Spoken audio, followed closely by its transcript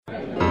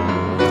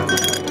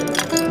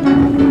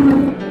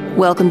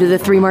Welcome to the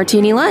Three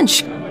Martini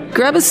Lunch.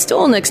 Grab a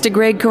stool next to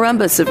Greg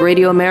Columbus of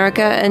Radio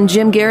America and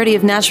Jim Garrity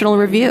of National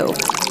Review.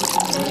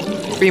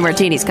 Three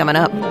Martinis coming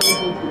up.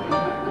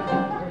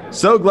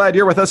 So glad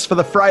you're with us for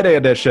the Friday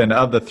edition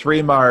of the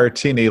Three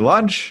Martini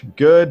Lunch.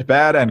 Good,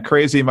 bad, and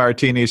crazy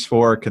martinis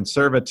for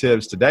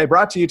conservatives today.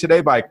 Brought to you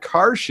today by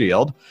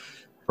CarShield.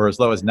 For as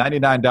low as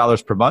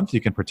 $99 per month, you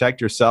can protect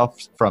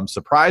yourself from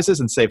surprises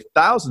and save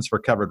thousands for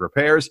covered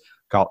repairs.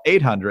 Call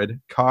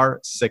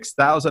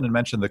 800-CAR-6000 and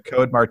mention the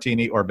code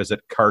Martini or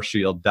visit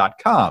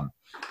carshield.com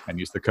and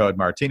use the code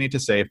Martini to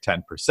save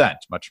 10%.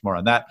 Much more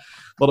on that a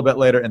little bit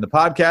later in the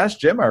podcast.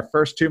 Jim, our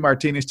first two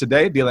martinis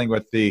today dealing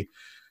with the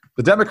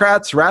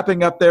Democrats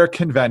wrapping up their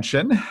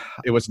convention.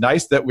 It was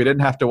nice that we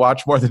didn't have to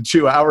watch more than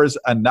 2 hours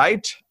a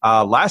night.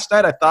 Last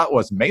night I thought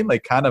was mainly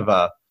kind of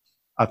a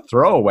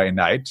throwaway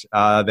night.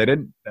 They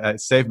didn't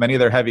save many of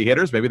their heavy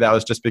hitters. Maybe that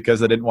was just because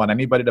they didn't want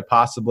anybody to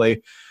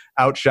possibly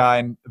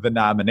outshine the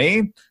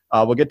nominee.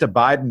 We'll get to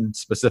Biden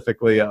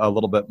specifically a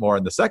little bit more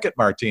in the second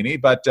martini.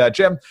 But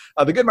Jim,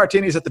 the good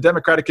martinis at the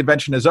Democratic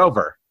convention is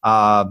over.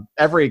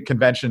 Every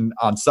convention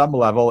on some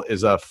level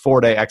is a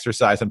 4-day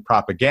exercise in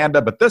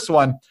propaganda, but this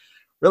one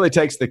really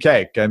takes the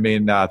cake. I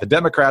mean, the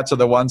Democrats are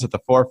the ones at the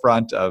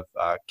forefront of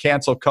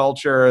cancel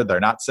culture. They're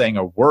not saying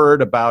a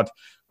word about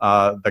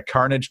the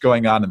carnage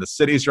going on in the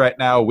cities right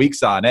now,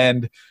 weeks on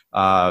end,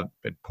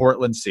 in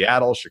Portland,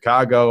 Seattle,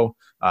 Chicago,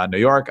 New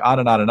York, on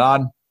and on and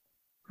on.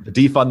 The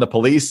defund the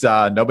police,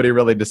 nobody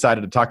really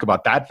decided to talk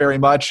about that very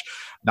much,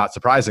 not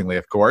surprisingly,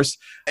 of course.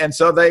 And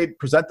so they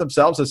present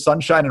themselves as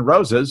sunshine and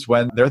roses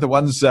when they're the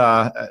ones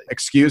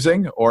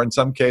excusing or in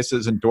some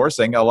cases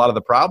endorsing a lot of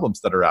the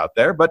problems that are out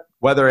there. But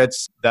whether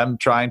it's them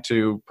trying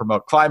to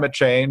promote climate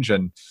change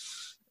and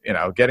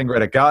getting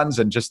rid of guns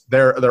and just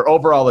their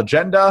overall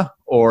agenda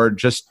or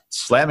just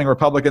slamming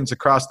Republicans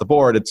across the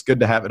board, it's good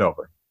to have it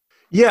over.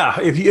 Yeah,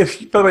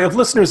 if by the way, if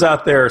listeners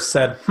out there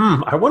said,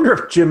 I wonder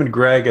if Jim and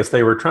Greg, as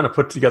they were trying to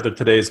put together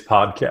today's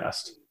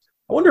podcast,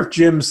 I wonder if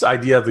Jim's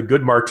idea of the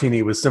good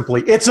martini was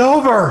simply, it's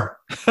over.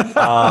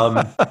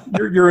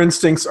 Your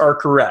instincts are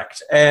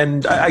correct.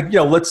 And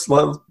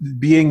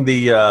being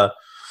the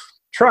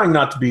trying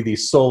not to be the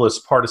soulless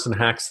partisan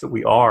hacks that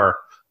we are,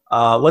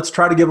 let's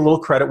try to give a little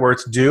credit where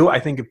it's due. I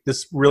think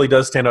this really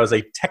does stand out as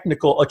a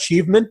technical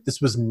achievement.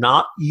 This was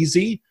not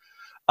easy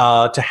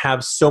to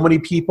have so many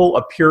people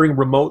appearing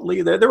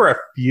remotely. There were a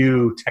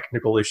few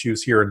technical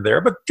issues here and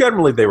there, but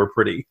generally they were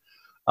pretty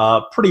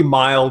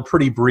mild,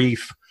 pretty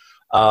brief.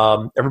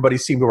 Everybody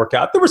seemed to work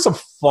out. There were some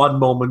fun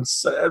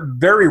moments,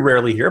 very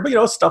rarely here,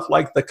 but stuff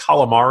like the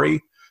calamari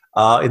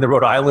in the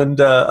Rhode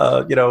Island,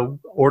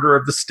 Order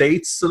of the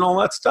States and all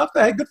that stuff.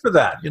 Hey, good for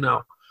that.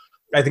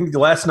 I think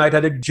last night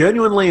had a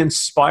genuinely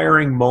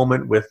inspiring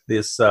moment with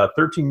this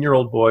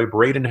 13-year-old boy,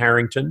 Braden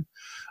Harrington,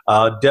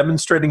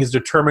 demonstrating his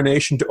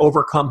determination to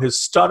overcome his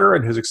stutter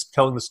and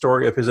telling the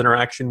story of his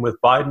interaction with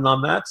Biden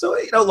on that. So,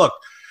 look,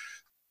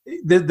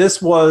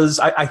 this was,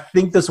 I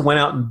think this went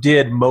out and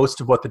did most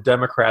of what the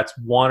Democrats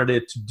wanted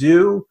it to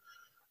do.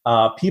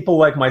 People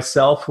like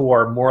myself who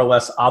are more or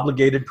less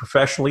obligated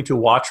professionally to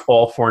watch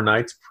all 4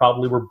 nights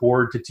probably were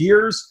bored to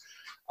tears.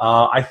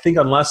 I think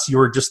unless you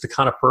were just the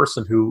kind of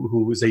person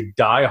who is a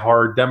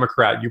diehard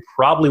Democrat, you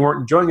probably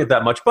weren't enjoying it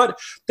that much. But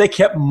they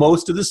kept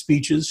most of the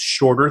speeches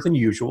shorter than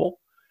usual,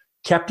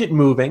 kept it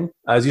moving.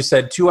 As you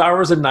said, 2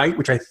 hours a night,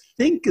 which I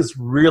think is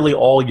really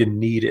all you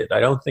needed. I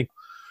don't think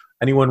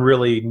anyone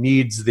really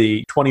needs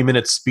the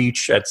 20-minute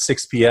speech at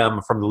 6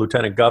 p.m. from the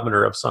lieutenant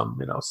governor of some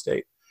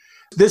state.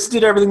 This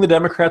did everything the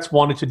Democrats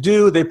wanted to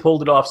do. They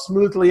pulled it off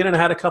smoothly, and it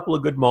had a couple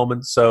of good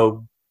moments.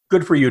 So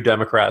good for you,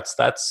 Democrats.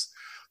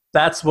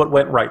 That's what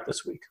went right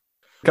this week.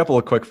 A couple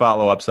of quick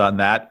follow-ups on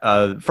that.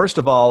 First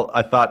of all,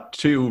 I thought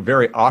 2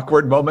 very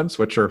awkward moments,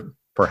 which are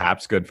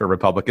perhaps good for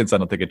Republicans. I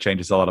don't think it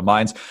changes a lot of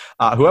minds.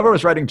 Whoever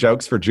was writing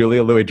jokes for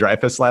Julia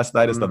Louis-Dreyfus last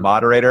night as the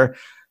moderator,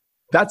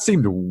 that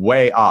seemed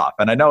way off.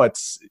 And I know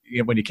it's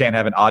when you can't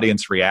have an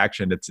audience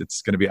reaction,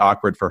 it's going to be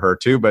awkward for her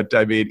too. But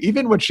I mean,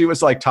 even when she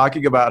was like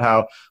talking about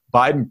how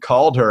Biden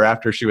called her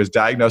after she was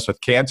diagnosed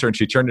with cancer and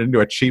she turned it into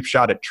a cheap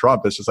shot at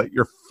Trump, it's just like,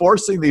 you're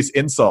forcing these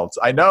insults.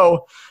 I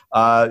know,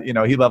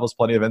 he levels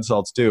plenty of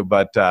insults too,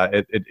 but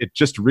it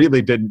just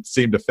really didn't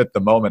seem to fit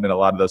the moment in a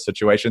lot of those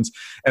situations.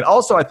 And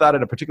also I thought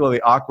at a particularly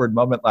awkward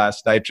moment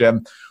last night,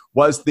 Jim,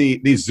 was the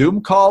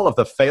Zoom call of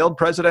the failed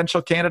presidential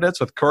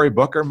candidates with Cory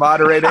Booker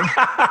moderating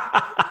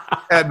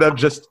and them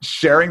just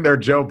sharing their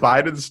Joe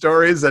Biden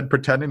stories and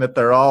pretending that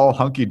they're all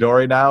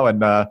hunky-dory now.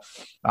 And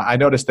I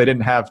noticed they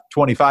didn't have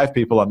 25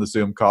 people on the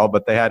Zoom call,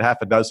 but they had half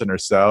a dozen or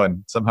so,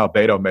 and somehow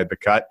Beto made the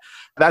cut.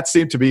 That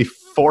seemed to be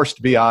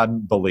forced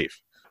beyond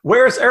belief.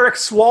 Where's Eric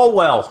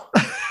Swalwell?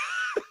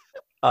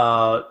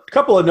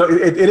 Couple of notes.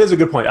 It is a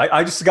good point.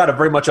 I just got a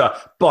very much a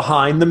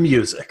behind the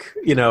music,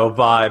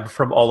 vibe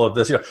from all of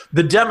this.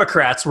 The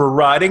Democrats were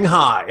riding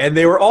high and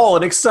they were all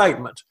in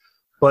excitement,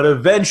 but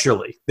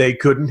eventually they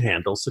couldn't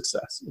handle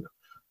success.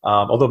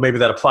 Although maybe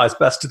that applies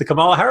best to the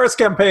Kamala Harris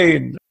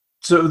campaign.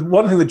 So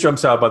one thing that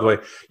jumps out, by the way,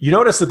 you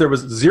notice that there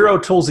was zero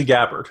Tulsi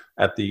Gabbard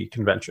at the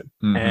convention.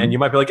 Mm-hmm. And you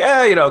might be like,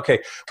 okay.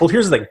 Well,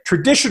 here's the thing.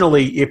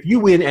 Traditionally, if you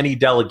win any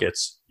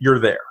delegates, you're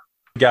there.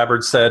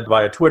 Gabbard said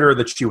via Twitter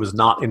that she was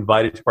not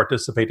invited to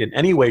participate in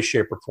any way,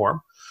 shape, or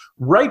form.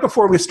 Right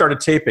before we started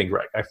taping,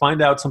 Greg, I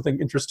find out something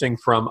interesting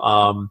from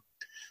a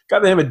guy by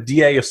the name of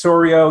D.A.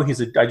 Osorio.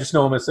 I just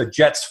know him as a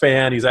Jets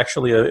fan. He's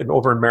actually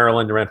over in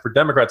Maryland and ran for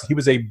Democrats. He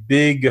was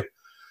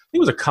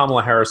a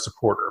Kamala Harris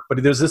supporter.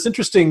 But there's this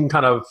interesting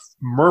kind of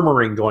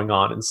murmuring going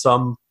on in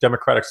some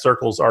Democratic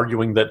circles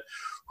arguing that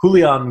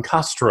Julian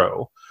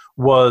Castro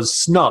was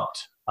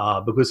snubbed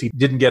because he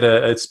didn't get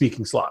a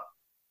speaking slot.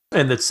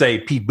 And that, say,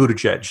 Pete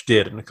Buttigieg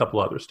did and a couple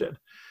others did.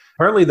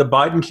 Apparently, the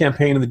Biden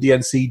campaign and the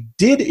DNC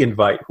did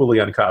invite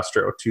Julian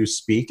Castro to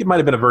speak. It might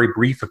have been a very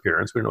brief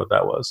appearance. We don't know what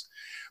that was.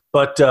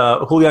 But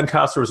Julian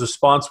Castro's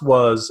response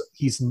was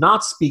he's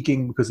not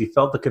speaking because he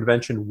felt the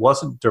convention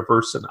wasn't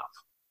diverse enough.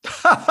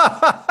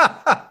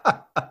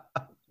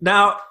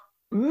 Now,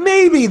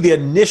 maybe the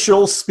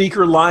initial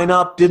speaker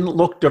lineup didn't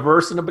look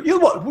diverse enough, but you know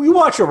what? We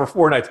watched over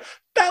 4 nights.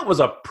 That was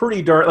a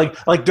pretty dark,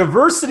 like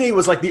diversity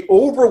was like the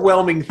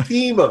overwhelming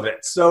theme of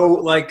it. So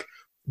like,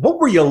 what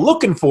were you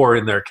looking for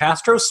in there,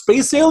 Castro?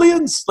 Space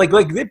aliens? Like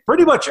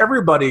pretty much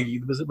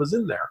everybody was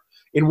in there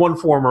in one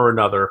form or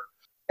another.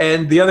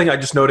 And the other thing I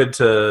just noted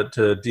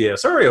to D.A.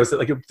 Osorio is that,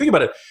 like, think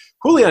about it.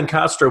 Julian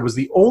Castro was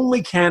the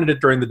only candidate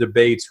during the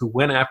debates who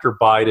went after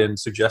Biden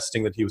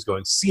suggesting that he was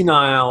going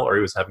senile or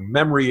he was having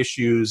memory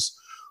issues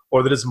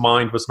or that his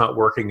mind was not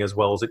working as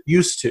well as it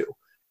used to.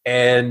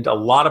 And a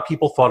lot of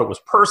people thought it was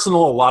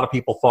personal. A lot of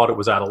people thought it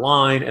was out of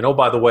line. And, oh,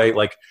 by the way,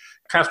 like,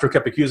 Castro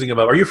kept accusing him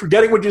of, are you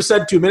forgetting what you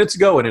said 2 minutes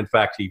ago? And in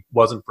fact, he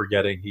wasn't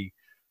forgetting.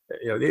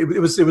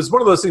 It was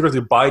one of those things where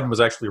Biden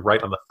was actually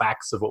right on the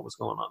facts of what was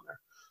going on there.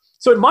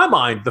 So in my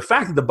mind, the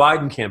fact that the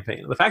Biden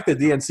campaign, the fact that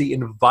the DNC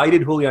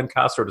invited Julian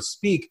Castro to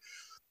speak,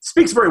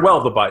 speaks very well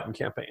of the Biden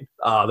campaign.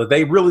 That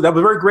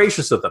was very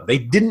gracious of them. They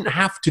didn't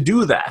have to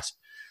do that.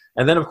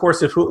 And then, of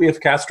course, if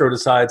Castro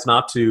decides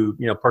not to,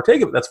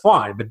 partake of it, that's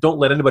fine. But don't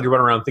let anybody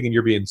run around thinking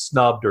you're being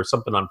snubbed or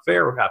something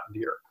unfair happened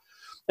here.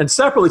 And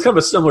separately, it's kind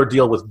of a similar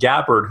deal with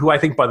Gabbard, who I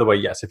think, by the way,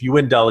 yes, if you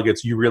win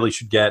delegates, you really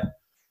should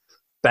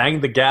bang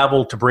the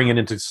gavel to bring it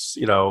into,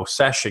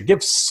 session.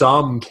 Give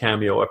some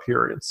cameo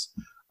appearance.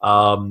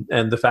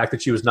 And the fact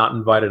that she was not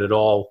invited at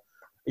all,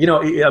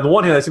 on the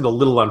one hand, that seemed a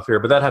little unfair.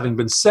 But that having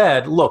been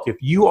said, look, if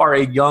you are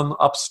a young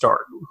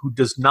upstart who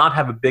does not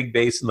have a big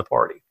base in the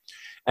party,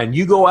 and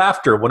you go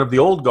after one of the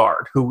old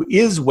guard who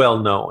is well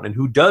known and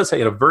who does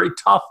in a very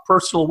tough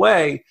personal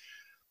way,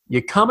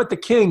 you come at the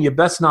king, you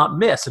best not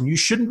miss, and you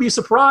shouldn't be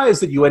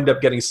surprised that you end up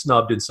getting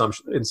snubbed in some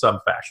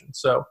fashion.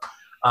 So,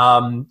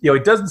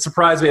 it doesn't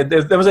surprise me.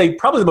 There was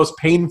probably the most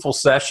painful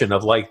session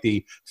of like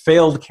the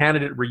failed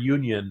candidate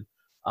reunion.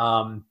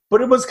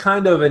 But it was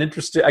kind of an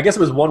interesting, I guess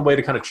it was one way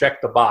to kind of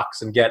check the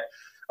box and get,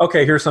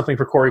 okay, here's something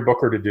for Cory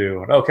Booker to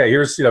do. And okay,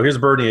 here's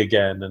Bernie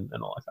again and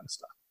all that kind of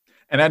stuff.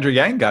 And Andrew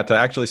Yang got to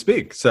actually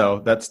speak.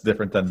 So that's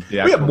different than the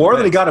actual We have more debates.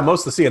 than he got in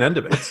most of the CNN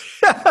debates.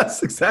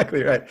 Yes,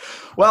 exactly right.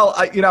 Well,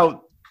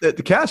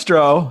 the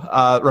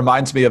Castro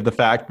reminds me of the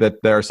fact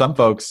that there are some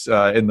folks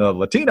in the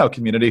Latino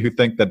community who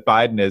think that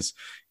Biden is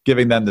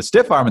giving them the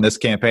stiff arm in this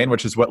campaign,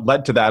 which is what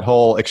led to that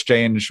whole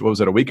exchange, what was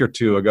it, a week or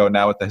two ago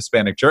now with the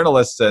Hispanic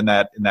journalists in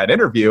that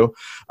interview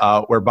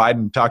where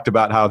Biden talked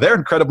about how they're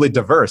incredibly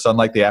diverse,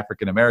 unlike the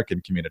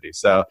African-American community.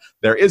 So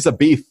there is a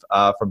beef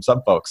from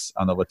some folks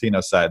on the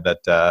Latino side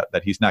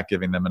that he's not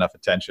giving them enough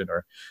attention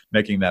or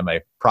making them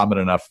a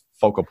prominent enough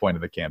focal point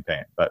of the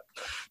campaign. But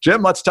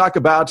Jim, let's talk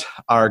about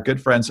our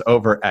good friends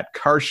over at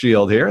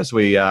CarShield here as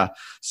we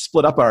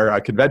split up our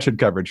convention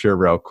coverage here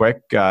real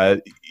quick.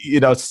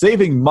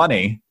 Saving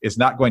money is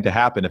not going to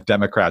happen if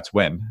Democrats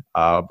win.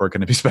 We're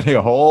going to be spending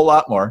a whole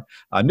lot more.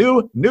 A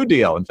new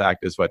deal, in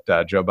fact, is what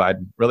Joe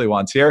Biden really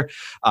wants here.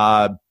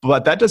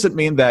 But that doesn't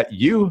mean that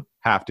you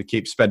have to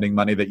keep spending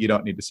money that you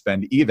don't need to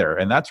spend either.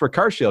 And that's where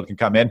CarShield can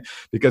come in,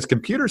 because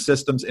computer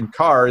systems in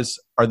cars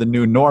are the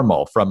new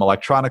normal, from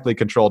electronically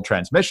controlled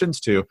transmissions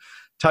to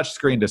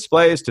touchscreen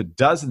displays to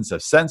dozens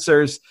of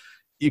sensors.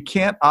 You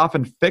can't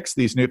often fix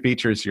these new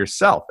features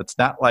yourself. It's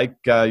not like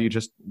you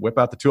just whip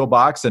out the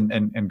toolbox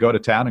and go to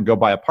town and go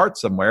buy a part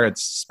somewhere.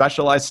 It's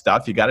specialized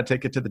stuff. You got to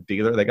take it to the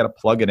dealer. They got to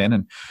plug it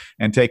in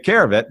and take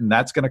care of it, and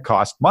that's going to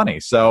cost money.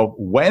 So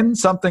when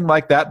something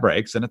like that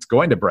breaks, and it's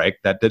going to break,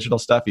 that digital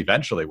stuff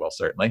eventually will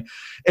certainly,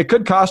 it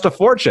could cost a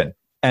fortune.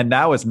 And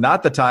now is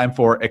not the time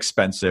for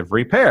expensive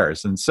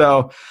repairs. And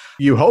so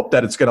you hope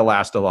that it's going to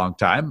last a long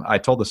time. I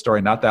told the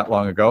story not that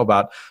long ago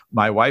about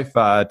my wife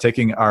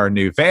taking our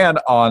new van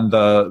on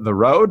the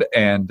road,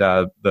 and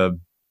the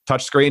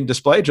touchscreen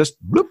display just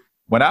bloop,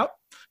 went out.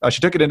 She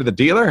took it into the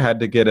dealer,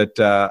 had to get it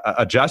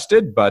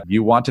adjusted, but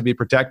you want to be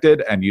protected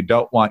and you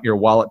don't want your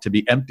wallet to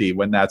be empty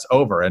when that's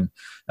over. And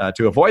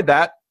to avoid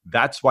that,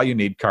 that's why you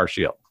need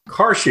CarShield.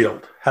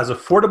 CarShield has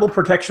affordable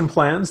protection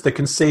plans that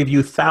can save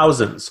you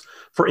thousands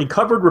for a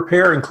covered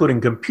repair, including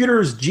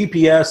computers,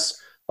 GPS,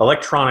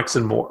 electronics,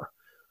 and more.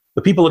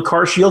 The people at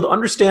CarShield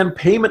understand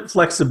payment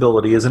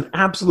flexibility is an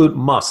absolute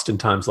must in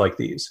times like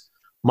these.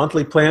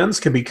 Monthly plans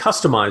can be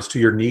customized to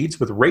your needs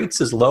with rates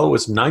as low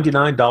as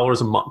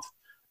 $99 a month.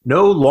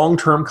 No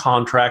long-term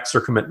contracts or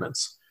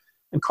commitments.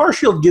 And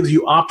CarShield gives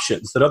you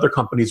options that other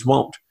companies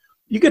won't.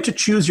 You get to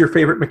choose your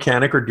favorite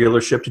mechanic or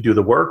dealership to do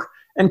the work,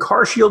 and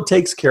CarShield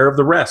takes care of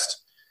the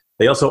rest.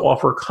 They also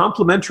offer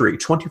complimentary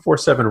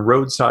 24/7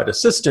 roadside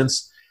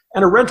assistance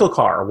and a rental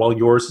car while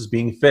yours is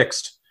being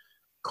fixed.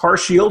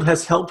 CarShield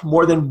has helped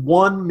more than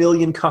 1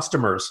 million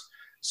customers.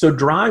 So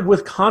drive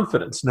with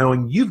confidence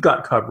knowing you've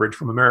got coverage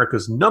from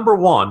America's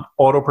 #1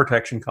 auto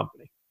protection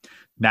company.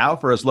 Now,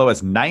 for as low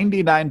as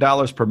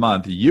 $99 per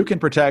month, you can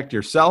protect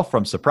yourself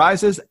from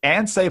surprises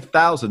and save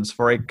thousands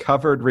for a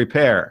covered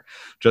repair.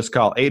 Just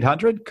call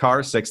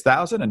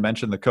 800-CAR-6000 and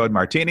mention the code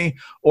Martini,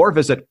 or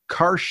visit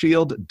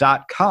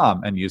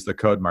carshield.com and use the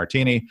code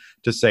Martini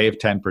to save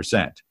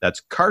 10%.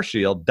 That's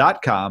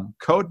carshield.com,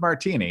 code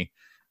Martini.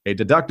 A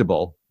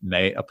deductible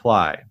may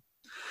apply.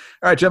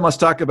 All right, Jim, let's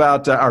talk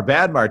about our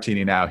bad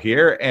Martini now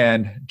here.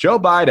 And Joe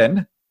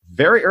Biden,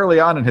 very early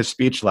on in his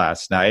speech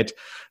last night,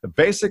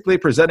 basically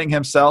presenting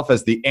himself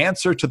as the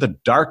answer to the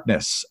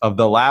darkness of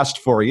the last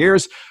 4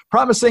 years,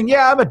 promising,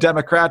 yeah, I'm a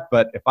Democrat,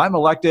 but if I'm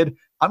elected,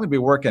 I'm going to be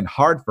working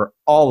hard for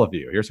all of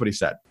you. Here's what he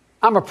said.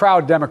 I'm a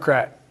proud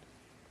Democrat,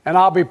 and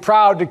I'll be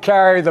proud to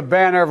carry the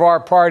banner of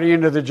our party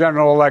into the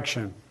general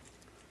election.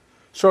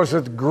 So it's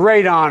with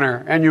great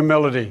honor and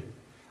humility,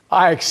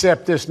 I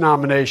accept this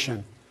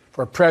nomination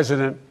for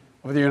President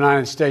of the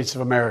United States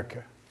of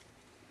America.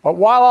 But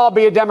while I'll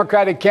be a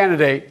Democratic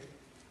candidate,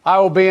 I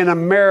will be an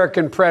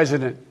American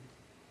president.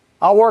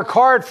 I'll work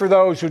hard for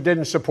those who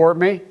didn't support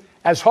me,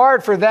 as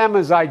hard for them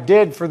as I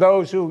did for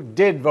those who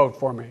did vote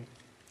for me.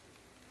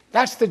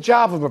 That's the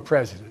job of a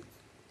president,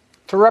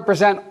 to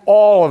represent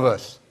all of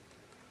us,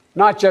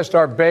 not just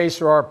our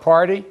base or our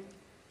party.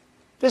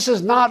 This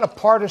is not a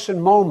partisan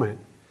moment.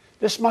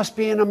 This must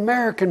be an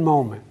American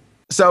moment.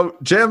 So,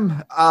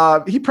 Jim,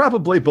 he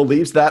probably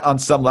believes that on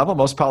some level.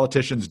 Most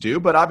politicians do.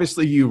 But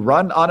obviously, you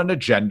run on an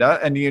agenda,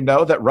 and you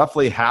know that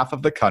roughly half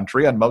of the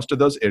country on most of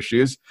those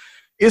issues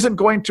isn't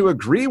going to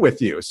agree with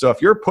you. So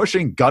if you're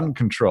pushing gun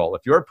control,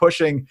 if you're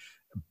pushing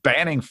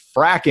banning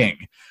fracking,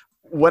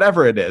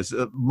 whatever it is,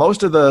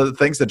 most of the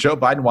things that Joe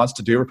Biden wants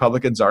to do,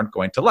 Republicans aren't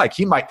going to like.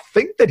 He might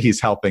think that he's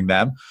helping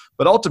them,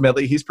 but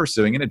ultimately he's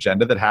pursuing an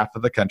agenda that half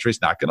of the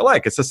country's not going to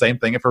like. It's the same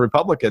thing if a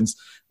Republican's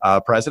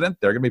president.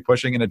 They're going to be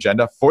pushing an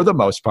agenda for the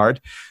most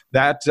part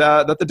that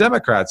the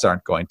Democrats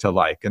aren't going to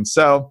like. And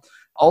so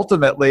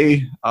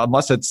ultimately,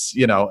 unless it's,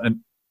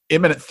 an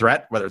imminent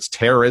threat, whether it's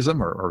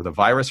terrorism or the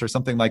virus or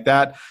something like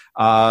that,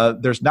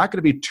 there's not going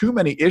to be too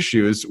many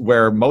issues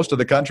where most of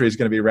the country is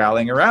going to be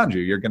rallying around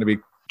you. You're going to be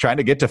trying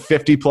to get to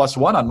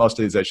 50+1 on most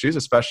of these issues,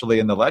 especially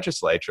in the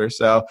legislature.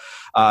 So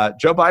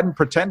Joe Biden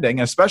pretending,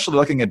 especially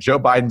looking at Joe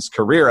Biden's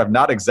career of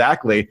not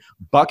exactly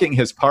bucking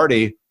his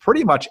party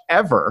pretty much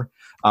ever,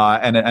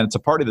 and it's a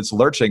party that's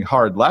lurching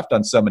hard left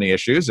on so many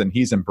issues, and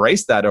he's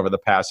embraced that over the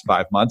past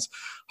 5 months.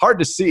 Hard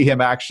to see him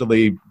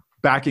actually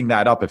backing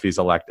that up if he's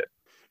elected.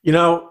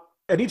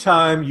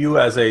 Anytime you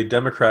as a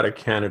Democratic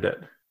candidate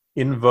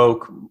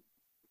invoke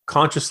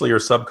consciously or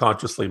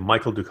subconsciously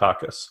Michael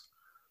Dukakis,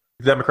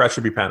 the Democrats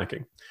should be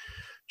panicking.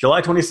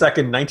 July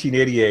 22nd,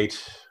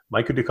 1988,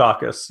 Michael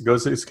Dukakis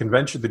goes to his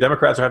convention. The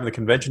Democrats are having the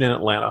convention in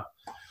Atlanta.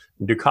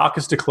 And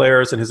Dukakis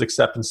declares in his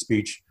acceptance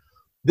speech,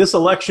 this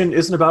election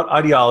isn't about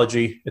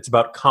ideology, it's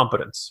about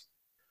competence.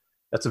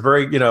 That's a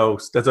very,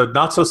 that's a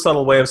not so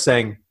subtle way of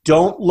saying,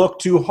 don't look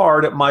too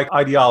hard at my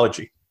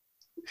ideology.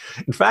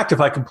 In fact,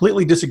 if I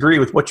completely disagree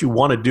with what you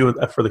want to do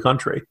for the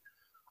country,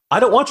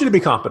 I don't want you to be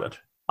competent.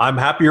 I'm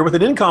happier with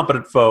an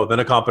incompetent foe than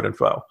a competent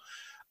foe.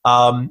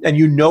 And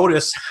you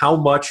notice how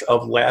much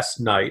of last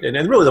night,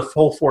 and really the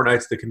full 4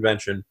 nights of the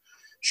convention,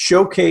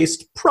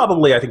 showcased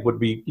probably, I think, would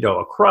be,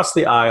 across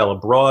the aisle, a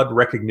broad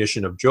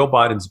recognition of Joe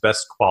Biden's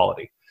best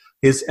quality,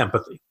 his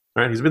empathy.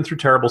 Right? He's been through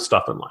terrible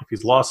stuff in life.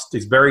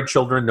 He's buried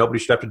children. Nobody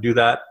should have to do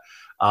that.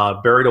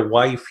 Buried a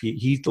wife.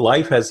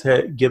 Life has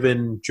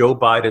given Joe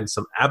Biden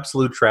some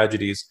absolute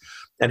tragedies,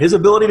 and his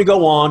ability to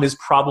go on is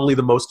probably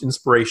the most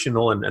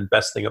inspirational and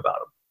best thing about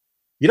him.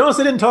 You notice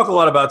they didn't talk a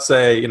lot about,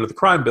 say, the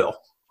crime bill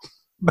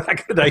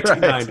back in the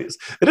 1990s.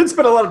 Right. They didn't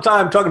spend a lot of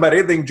time talking about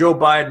anything Joe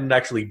Biden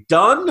actually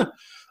done.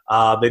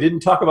 They didn't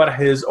talk about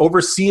his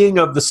overseeing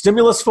of the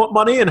stimulus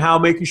money and how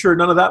making sure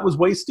none of that was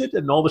wasted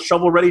and all the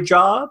shovel-ready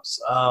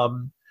jobs.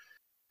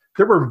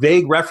 There were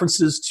vague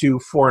references to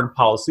foreign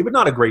policy, but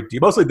not a great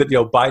deal. Mostly that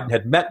Biden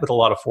had met with a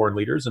lot of foreign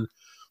leaders, and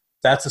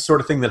that's the sort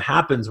of thing that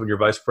happens when you're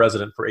vice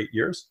president for 8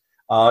 years.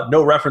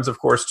 No reference, of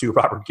course, to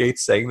Robert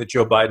Gates saying that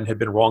Joe Biden had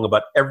been wrong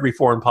about every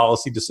foreign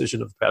policy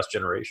decision of the past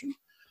generation.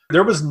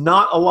 There was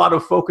not a lot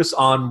of focus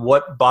on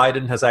what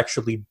Biden has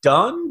actually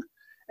done,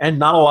 and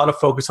not a lot of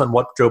focus on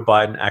what Joe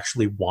Biden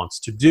actually wants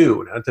to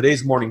do. Now, in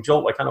today's Morning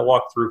Jolt, I kind of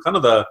walked through kind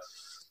of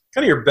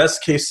your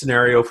best case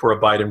scenario for a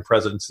Biden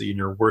presidency and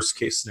your worst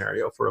case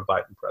scenario for a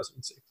Biden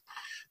presidency.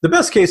 The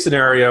best case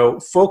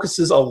scenario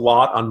focuses a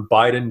lot on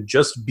Biden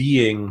just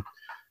being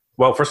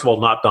well, first of all,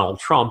 not Donald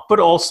Trump, but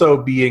also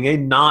being a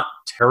not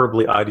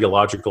terribly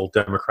ideological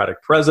Democratic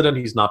president.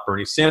 He's not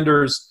Bernie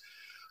Sanders.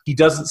 He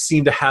doesn't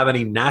seem to have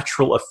any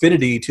natural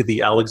affinity to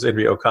the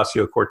Alexandria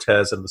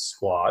Ocasio-Cortez and the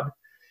squad.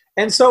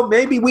 And so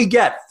maybe we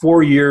get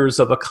 4 years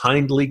of a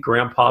kindly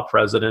grandpa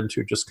president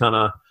who just kind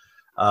of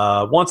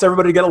wants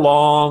everybody to get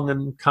along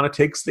and kind of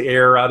takes the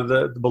air out of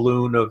the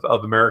balloon of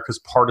America's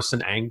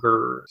partisan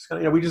anger. It's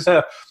kinda, we just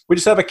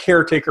have a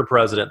caretaker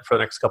president for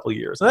the next couple of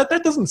years. And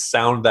that doesn't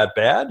sound that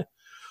bad.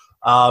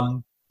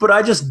 But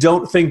I just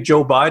don't think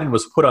Joe Biden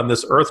was put on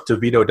this earth to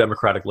veto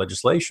Democratic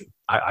legislation.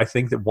 I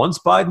think that once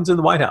Biden's in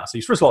the White House,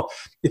 first of all,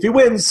 if he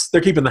wins, they're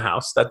keeping the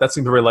House. That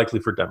seems very likely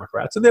for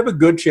Democrats. And they have a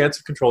good chance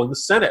of controlling the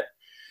Senate.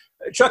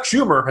 Chuck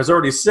Schumer has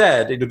already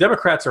said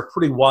Democrats are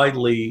pretty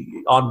widely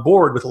on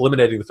board with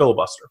eliminating the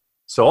filibuster.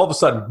 So all of a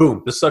sudden,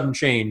 boom, this sudden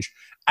change,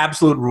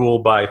 absolute rule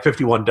by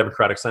 51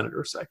 Democratic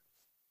senators, say.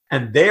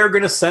 And they are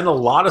going to send a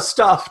lot of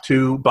stuff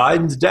to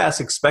Biden's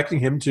desk, expecting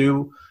him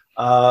to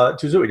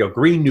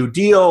Green New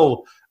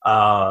Deal.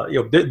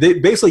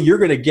 Basically, you're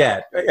going to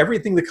get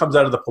everything that comes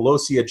out of the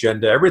Pelosi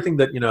agenda, everything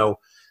that,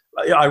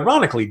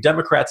 ironically,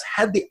 Democrats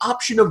had the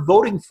option of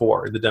voting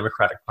for in the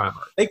Democratic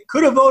primary. They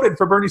could have voted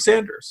for Bernie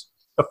Sanders.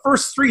 The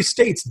first 3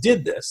 states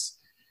did this.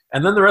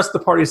 And then the rest of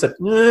the party said,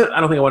 I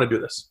don't think I want to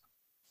do this.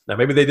 Now,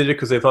 maybe they did it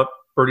because they thought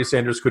Bernie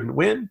Sanders couldn't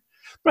win.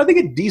 But I think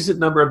a decent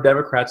number of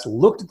Democrats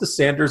looked at the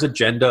Sanders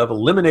agenda of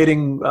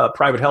eliminating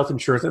private health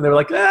insurance, and they were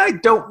like, I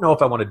don't know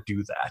if I want to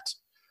do that.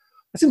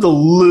 That seems a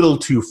little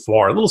too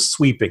far, a little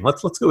sweeping.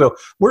 Let's go.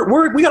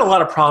 We got a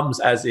lot of problems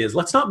as is.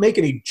 Let's not make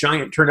any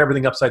giant turn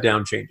everything upside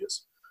down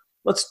changes.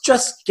 Let's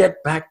just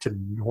get back to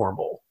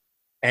normal.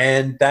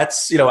 And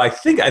that's, I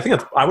think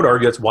I would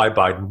argue that's why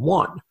Biden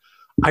won.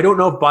 I don't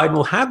know if Biden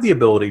will have the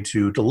ability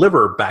to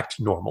deliver back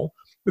to normal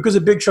because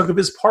a big chunk of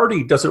his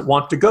party doesn't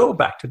want to go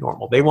back to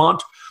normal. They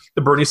want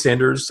the Bernie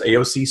Sanders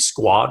AOC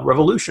squad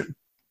revolution.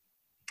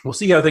 We'll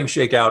see how things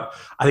shake out.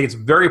 I think it's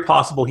very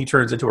possible he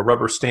turns into a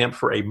rubber stamp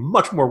for a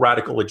much more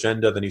radical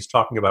agenda than he's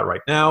talking about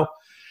right now.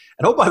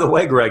 And oh, by the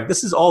way, Greg,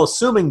 this is all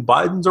assuming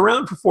Biden's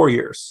around for 4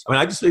 years.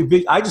 I just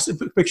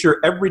picture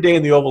every day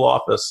in the Oval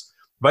Office,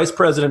 Vice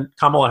President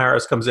Kamala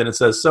Harris comes in and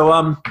says, "So,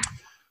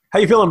 how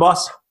you feeling,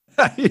 boss?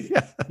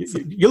 Yes.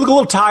 You look a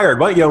little tired.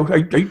 But,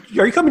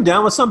 are you coming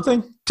down with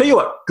something? Tell you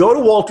what, go to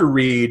Walter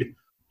Reed.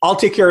 I'll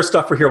take care of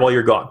stuff for here while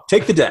you're gone.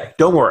 Take the day.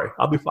 Don't worry.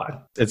 I'll be fine."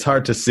 It's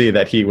hard to see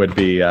that he would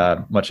be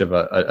much of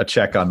a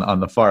check on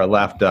the far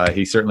left.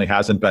 He certainly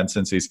hasn't been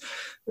since he's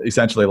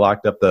essentially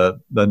locked up the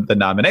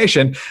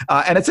nomination.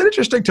 And it's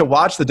interesting to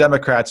watch the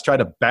Democrats try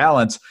to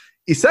balance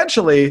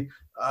essentially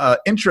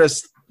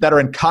interests that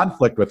are in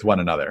conflict with one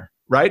another,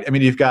 right? I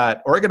mean, you've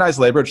got organized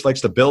labor, which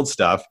likes to build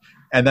stuff,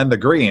 and then the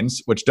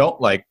Greens, which don't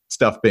like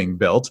stuff being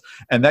built.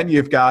 And then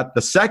you've got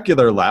the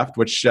secular left,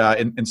 which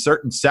in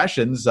certain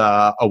sessions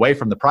away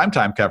from the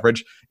primetime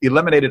coverage,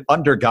 eliminated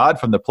under God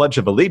from the Pledge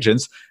of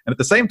Allegiance. And at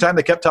the same time,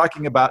 they kept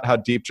talking about how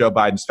deep Joe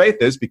Biden's faith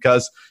is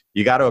because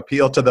you got to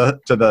appeal to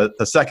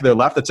the secular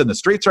left that's in the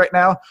streets right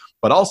now.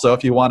 But also,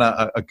 if you want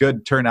a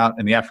good turnout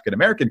in the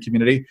African-American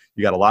community,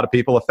 you got a lot of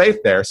people of faith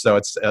there. So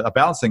it's a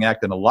balancing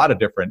act in a lot of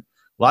different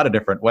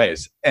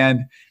ways.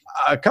 And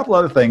a couple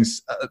other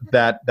things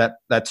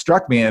that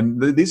struck me,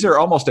 and these are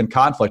almost in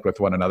conflict with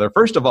one another.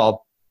 First of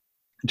all,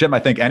 Jim, I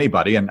think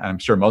anybody, and I'm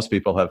sure most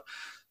people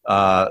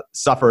have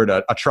suffered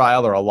a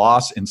trial or a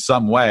loss in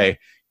some way.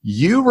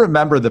 You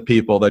remember the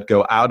people that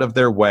go out of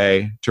their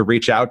way to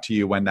reach out to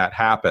you when that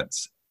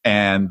happens.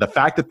 And the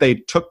fact that they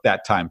took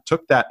that time,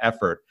 took that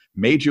effort,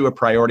 made you a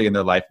priority in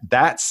their life,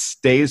 that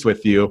stays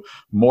with you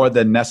more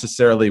than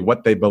necessarily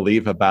what they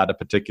believe about a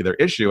particular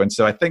issue. And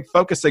so I think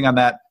focusing on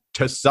that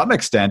to some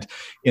extent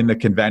in the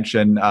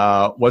convention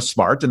was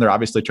smart, and they're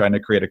obviously trying to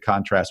create a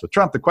contrast with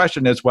Trump. The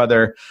question is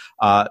whether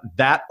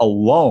that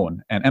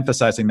alone and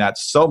emphasizing that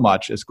so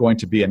much is going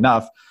to be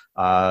enough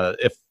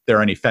if there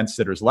are any fence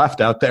sitters left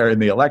out there in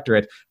the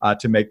electorate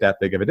to make that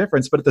big of a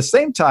difference. But at the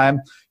same time,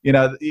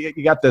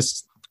 you got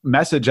this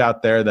message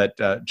out there that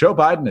Joe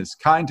Biden is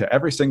kind to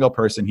every single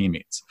person he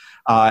meets.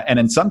 And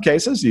in some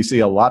cases, you see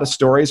a lot of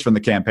stories from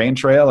the campaign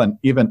trail, and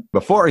even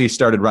before he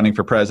started running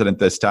for president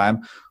this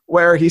time,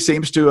 where he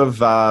seems to have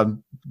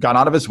gone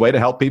out of his way to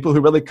help people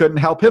who really couldn't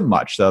help him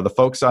much. So the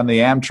folks on the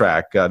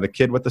Amtrak, the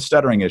kid with the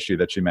stuttering issue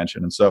that you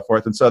mentioned, and so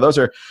forth. And so those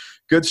are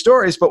good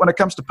stories. But when it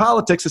comes to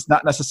politics, it's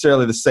not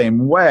necessarily the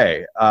same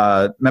way.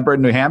 Remember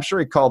in New Hampshire,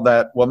 he called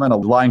that woman a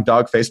lying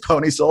dog-faced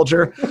pony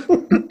soldier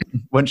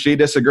when she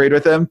disagreed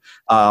with him.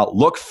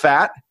 Look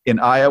fat in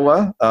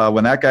Iowa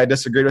when that guy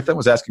disagreed with him,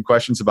 was asking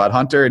questions about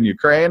Hunter in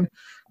Ukraine.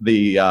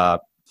 The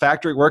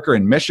factory worker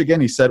in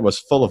Michigan, he said, was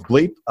full of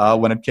bleep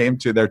when it came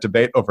to their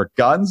debate over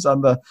guns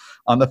on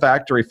the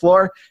factory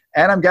floor.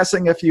 And I'm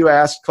guessing if you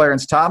asked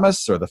Clarence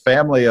Thomas or the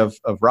family of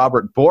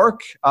Robert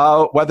Bork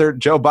whether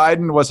Joe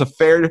Biden was a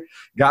fair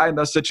guy in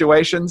those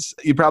situations,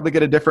 you probably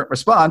get a different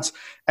response.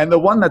 And the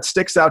one that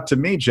sticks out to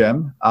me,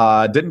 Jim,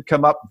 didn't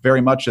come up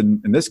very much in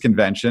this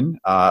convention,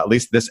 at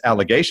least this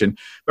allegation.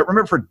 But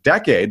remember, for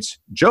decades,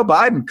 Joe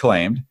Biden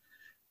claimed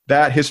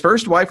that his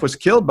first wife was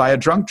killed by a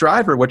drunk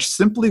driver, which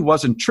simply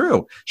wasn't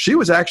true. She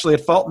was actually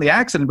at fault in the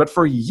accident, but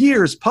for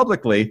years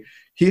publicly,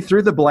 he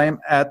threw the blame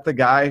at the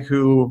guy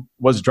who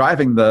was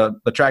driving the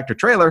tractor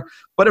trailer,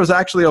 but it was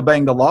actually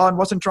obeying the law and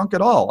wasn't drunk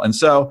at all. And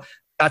so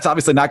that's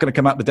obviously not going to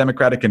come out in the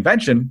Democratic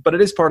convention, but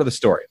it is part of the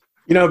story.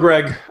 You know,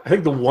 Greg, I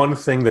think the one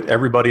thing that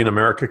everybody in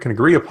America can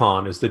agree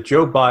upon is that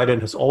Joe Biden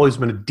has always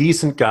been a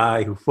decent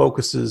guy who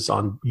focuses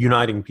on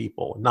uniting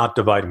people, not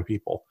dividing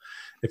people.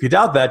 If you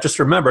doubt that, just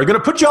remember, I'm going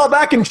to put you all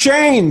back in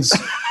chains.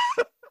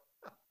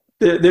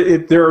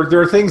 There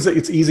are things that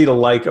it's easy to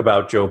like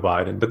about Joe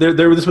Biden, but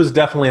this was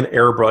definitely an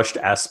airbrushed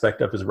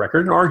aspect of his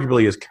record and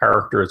arguably his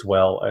character as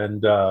well.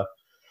 And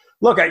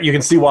look, you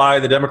can see why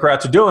the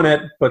Democrats are doing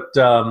it, but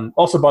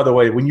also, by the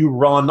way, when you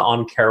run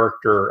on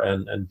character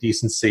and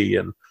decency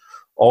and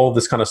all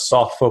this kind of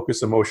soft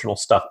focus, emotional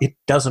stuff, it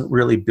doesn't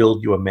really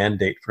build you a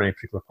mandate for any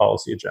particular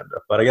policy agenda.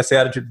 But I guess the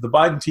attitude of the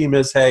Biden team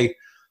is, hey,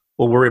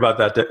 we'll worry about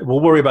that. We'll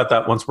worry about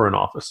that once we're in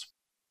office.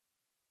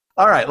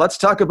 All right, let's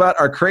talk about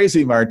our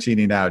crazy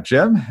martini now,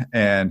 Jim.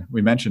 And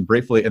we mentioned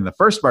briefly in the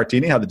first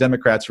martini how the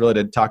Democrats really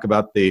didn't talk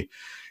about the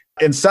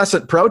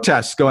incessant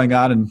protests going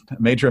on in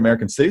major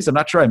American cities. I'm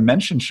not sure I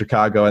mentioned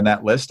Chicago in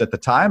that list at the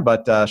time,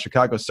 but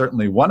Chicago is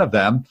certainly one of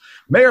them.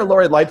 Mayor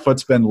Lori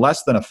Lightfoot's been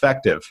less than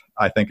effective,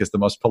 I think is the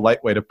most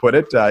polite way to put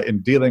it,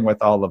 in dealing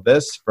with all of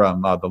this,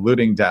 from the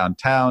looting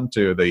downtown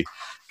to the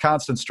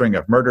constant string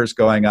of murders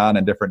going on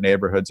in different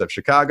neighborhoods of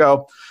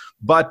Chicago.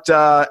 But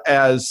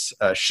as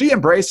she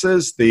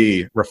embraces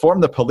the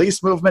reform the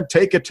police movement,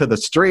 take it to the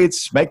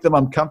streets, make them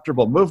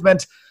uncomfortable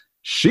movement,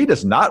 she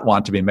does not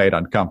want to be made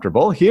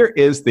uncomfortable. Here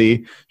is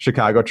the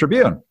Chicago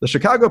Tribune. The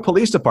Chicago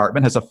Police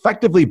Department has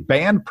effectively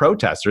banned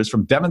protesters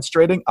from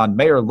demonstrating on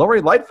Mayor Lori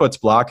Lightfoot's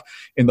block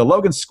in the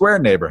Logan Square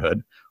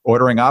neighborhood,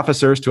 ordering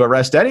officers to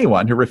arrest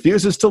anyone who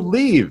refuses to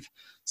leave.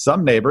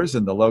 Some neighbors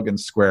in the Logan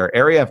Square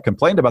area have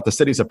complained about the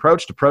city's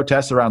approach to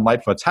protests around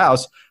Lightfoot's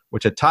house,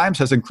 which at times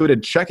has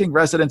included checking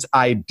residents'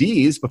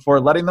 IDs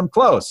before letting them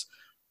close.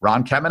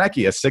 Ron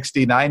Kamenecki, a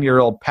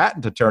 69-year-old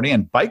patent attorney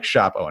and bike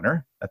shop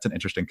owner, that's an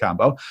interesting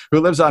combo, who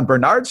lives on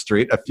Bernard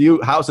Street, a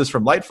few houses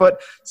from Lightfoot,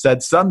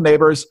 said some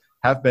neighbors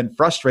have been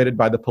frustrated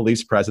by the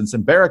police presence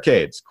and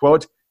barricades.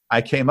 Quote,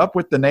 I came up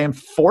with the name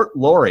Fort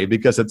Lori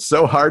because it's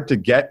so hard to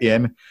get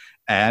in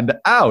and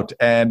out.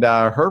 And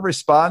her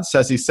response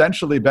has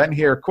essentially been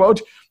here,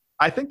 quote,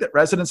 I think that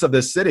residents of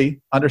this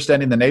city,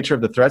 understanding the nature of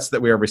the threats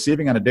that we are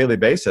receiving on a daily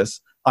basis,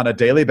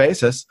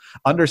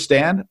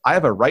 understand I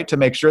have a right to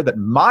make sure that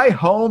my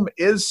home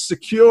is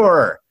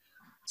secure.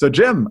 So,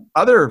 Jim,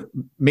 other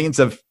means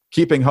of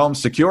keeping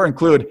homes secure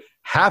include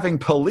having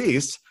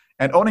police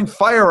and owning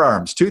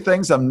firearms, two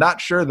things I'm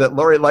not sure that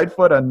Lori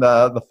Lightfoot and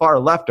the far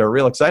left are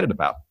real excited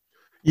about.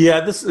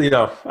 Yeah, this,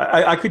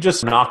 I could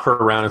just knock her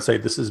around and say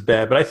this is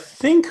bad, but I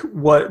think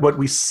what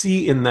we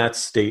see in that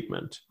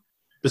statement,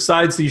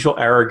 besides the usual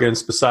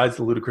arrogance, besides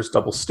the ludicrous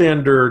double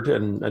standard,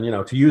 and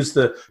to use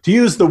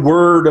the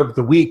word of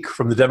the week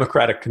from the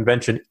Democratic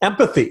convention,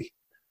 empathy.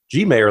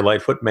 Gee, Mayor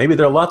Lightfoot, maybe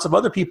there are lots of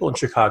other people in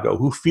Chicago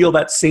who feel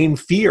that same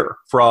fear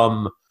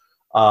from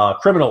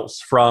criminals,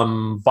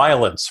 from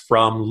violence,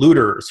 from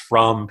looters,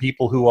 from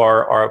people who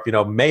are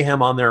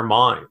mayhem on their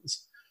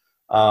minds.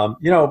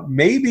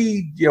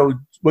 Maybe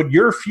what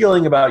you're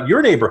feeling about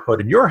your neighborhood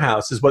and your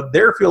house is what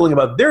they're feeling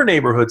about their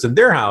neighborhoods and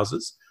their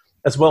houses,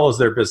 as well as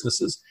their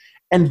businesses.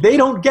 And they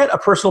don't get a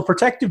personal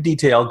protective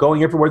detail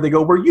going everywhere they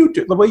go where you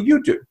do, the way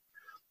you do.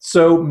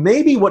 So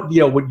maybe what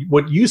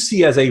you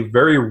see as a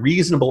very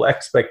reasonable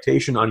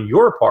expectation on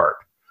your part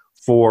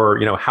for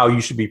how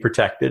you should be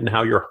protected and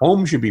how your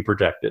home should be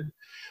protected,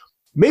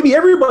 maybe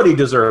everybody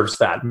deserves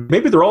that.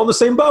 Maybe they're all in the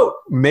same boat.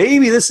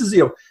 Maybe this is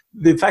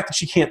the fact that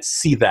she can't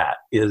see that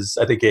is,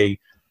 I think, a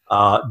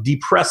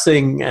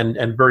depressing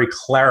and very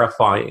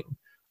clarifying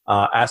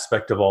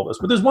aspect of all this.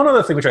 But there's one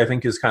other thing which I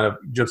think is kind of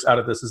jumps out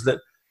of this is that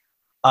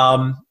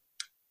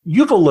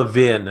Yuval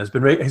Levin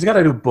he's got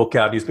a new book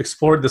out. He's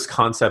explored this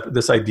concept,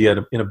 this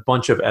idea in a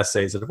bunch of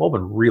essays that have all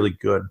been really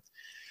good.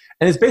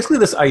 And it's basically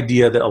this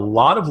idea that a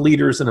lot of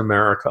leaders in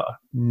America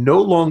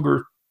no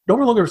longer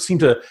seem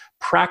to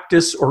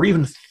practice or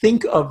even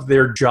think of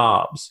their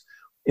jobs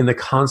in the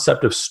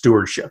concept of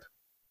stewardship.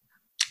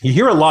 You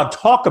hear a lot of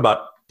talk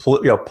about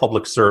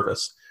public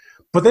service,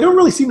 but they don't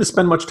really seem to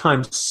spend much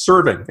time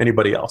serving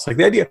anybody else. Like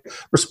the idea,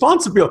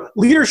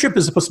 leadership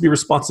is supposed to be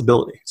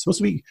responsibility. It's supposed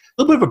to be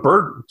a little bit of a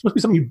burden. It's supposed to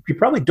be something you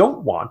probably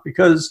don't want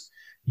because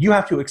you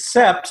have to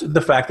accept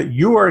the fact that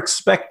you are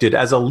expected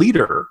as a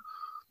leader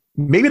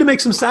maybe to make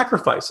some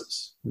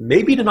sacrifices,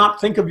 maybe to not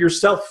think of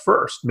yourself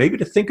first, maybe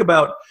to think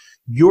about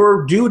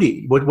your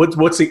duty,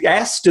 what's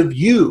asked of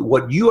you,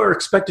 what you are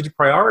expected to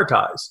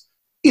prioritize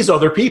is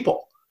other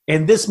people.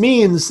 And this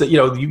means that,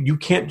 you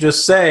can't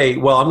just say,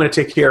 well, I'm going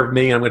to take care of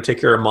me, I'm going to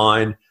take care of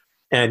mine,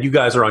 and you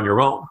guys are on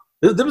your own.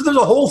 There's a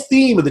whole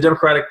theme of the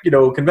Democratic,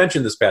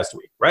 convention this past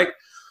week, right?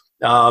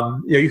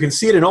 You can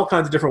see it in all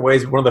kinds of different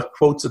ways. One of the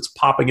quotes that's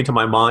popping into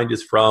my mind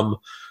is from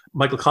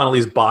Michael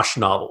Connelly's Bosch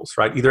novels,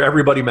 right? Either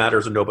everybody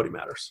matters or nobody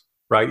matters,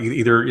 right?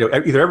 Either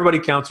everybody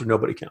counts or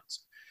nobody counts.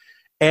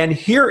 And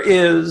here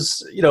is,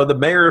 the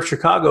mayor of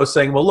Chicago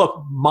saying, well,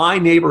 look, my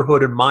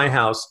neighborhood and my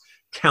house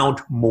count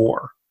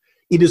more.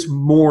 It is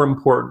more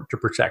important to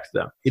protect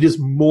them. It is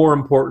more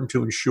important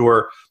to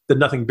ensure that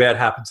nothing bad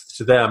happens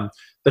to them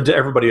than to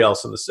everybody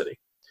else in the city.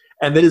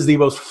 And that is the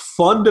most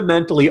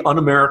fundamentally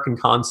un-American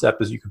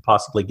concept as you can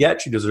possibly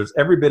get. She deserves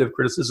every bit of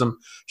criticism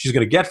she's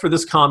going to get for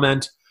this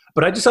comment.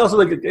 But I just also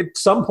think at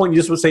some point you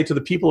just would say to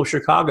the people of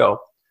Chicago,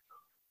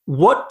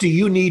 what do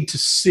you need to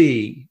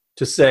see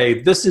to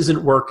say this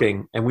isn't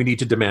working and we need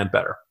to demand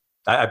better?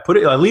 I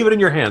leave it in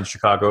your hands,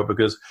 Chicago,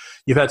 because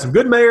you've had some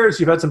good mayors,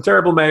 you've had some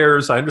terrible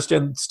mayors. I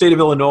understand the state of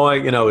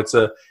Illinois, it's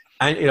a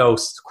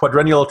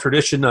quadrennial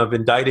tradition of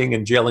indicting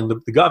and jailing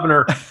the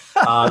governor.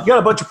 You got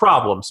a bunch of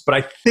problems, but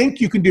I think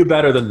you can do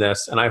better than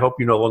this, and I hope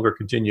you no longer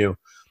continue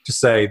to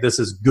say this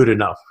is good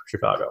enough,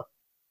 Chicago.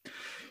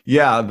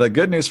 Yeah, the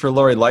good news for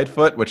Lori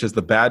Lightfoot, which is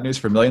the bad news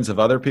for millions of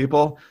other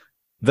people,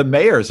 the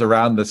mayors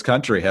around this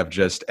country have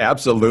just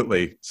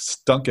absolutely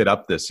stunk it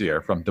up this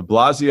year, from de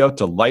Blasio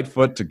to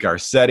Lightfoot to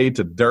Garcetti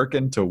to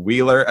Durkin to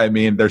Wheeler. I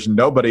mean, there's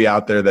nobody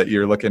out there that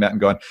you're looking at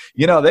and going,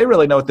 they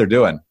really know what they're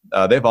doing.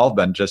 They've all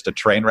been just a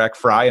train wreck.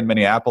 Fry in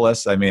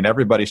Minneapolis. I mean,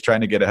 everybody's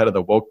trying to get ahead of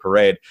the woke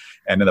parade,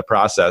 and in the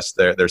process,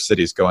 their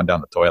city's going down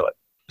the toilet.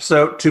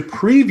 So to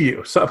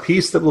preview a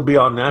piece that will be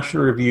on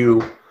National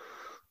Review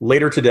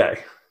later today,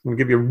 I'm going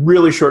to give you a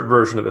really short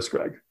version of this,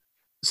 Greg.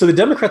 So the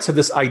Democrats have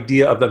this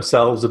idea of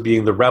themselves of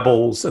being the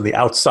rebels and the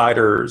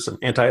outsiders and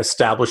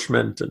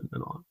anti-establishment and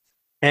all.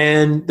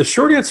 And the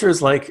short answer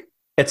is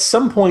at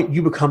some point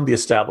you become the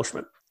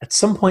establishment. At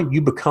some point you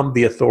become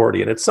the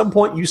authority. And at some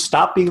point you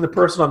stop being the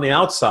person on the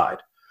outside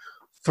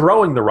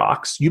throwing the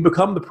rocks. You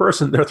become the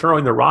person they're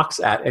throwing the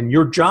rocks at. And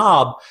your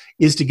job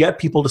is to get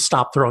people to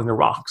stop throwing the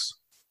rocks.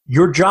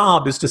 Your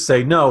job is to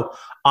say, no,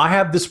 I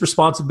have this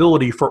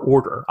responsibility for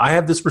order. I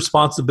have this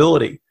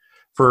responsibility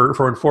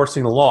for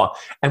enforcing the law.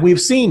 And we've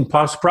seen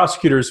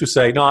prosecutors who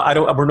say, no,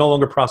 we're no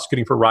longer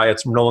prosecuting for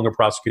riots. We're no longer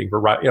prosecuting for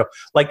riots.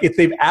 If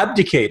they've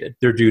abdicated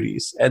their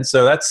duties. And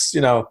so that's,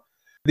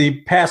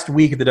 the past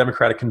week at the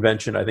Democratic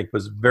Convention, I think,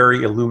 was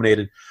very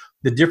illuminated.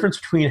 The difference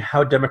between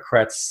how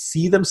Democrats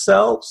see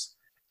themselves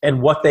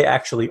and what they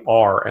actually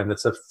are. And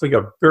it's a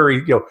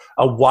very,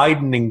 a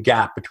widening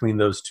gap between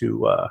those two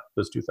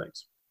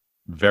things.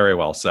 Very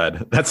well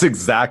said. That's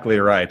exactly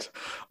right.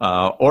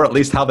 Or at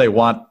least how they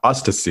want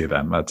us to see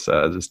them. That's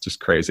just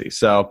crazy.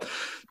 So,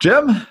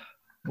 Jim,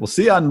 we'll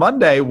see you on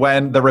Monday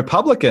when the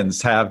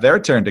Republicans have their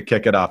turn to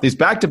kick it off. These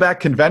back-to-back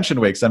convention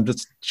weeks, I'm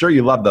just sure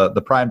you love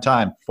the prime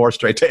time. 4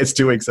 straight days,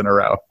 2 weeks in a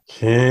row.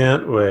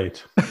 Can't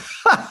wait.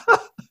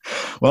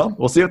 Well,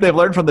 we'll see what they've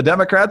learned from the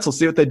Democrats. We'll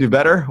see what they do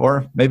better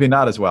or maybe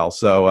not as well.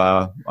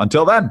 So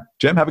until then,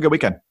 Jim, have a good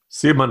weekend.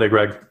 See you Monday,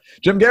 Greg.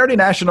 Jim Garrity,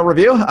 National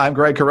Review. I'm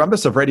Greg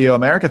Corombos of Radio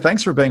America.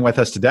 Thanks for being with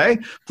us today.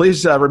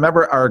 Please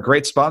remember our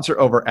great sponsor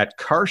over at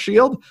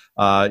CarShield.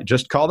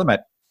 Just call them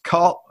at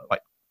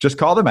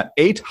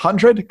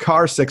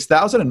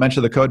 800-CAR-6000 and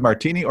mention the code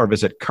Martini, or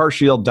visit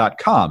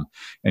carshield.com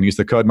and use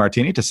the code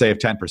Martini to save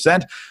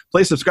 10%.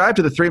 Please subscribe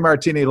to the 3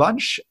 Martini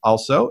Lunch.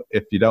 Also,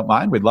 if you don't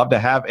mind, we'd love to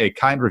have a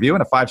kind review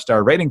and a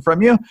 5-star rating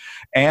from you.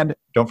 And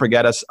don't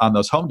forget us on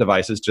those home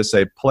devices. Just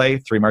say, play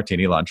 3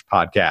 Martini Lunch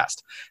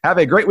podcast. Have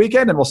a great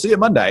weekend, and we'll see you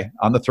Monday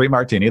on the 3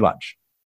 Martini Lunch.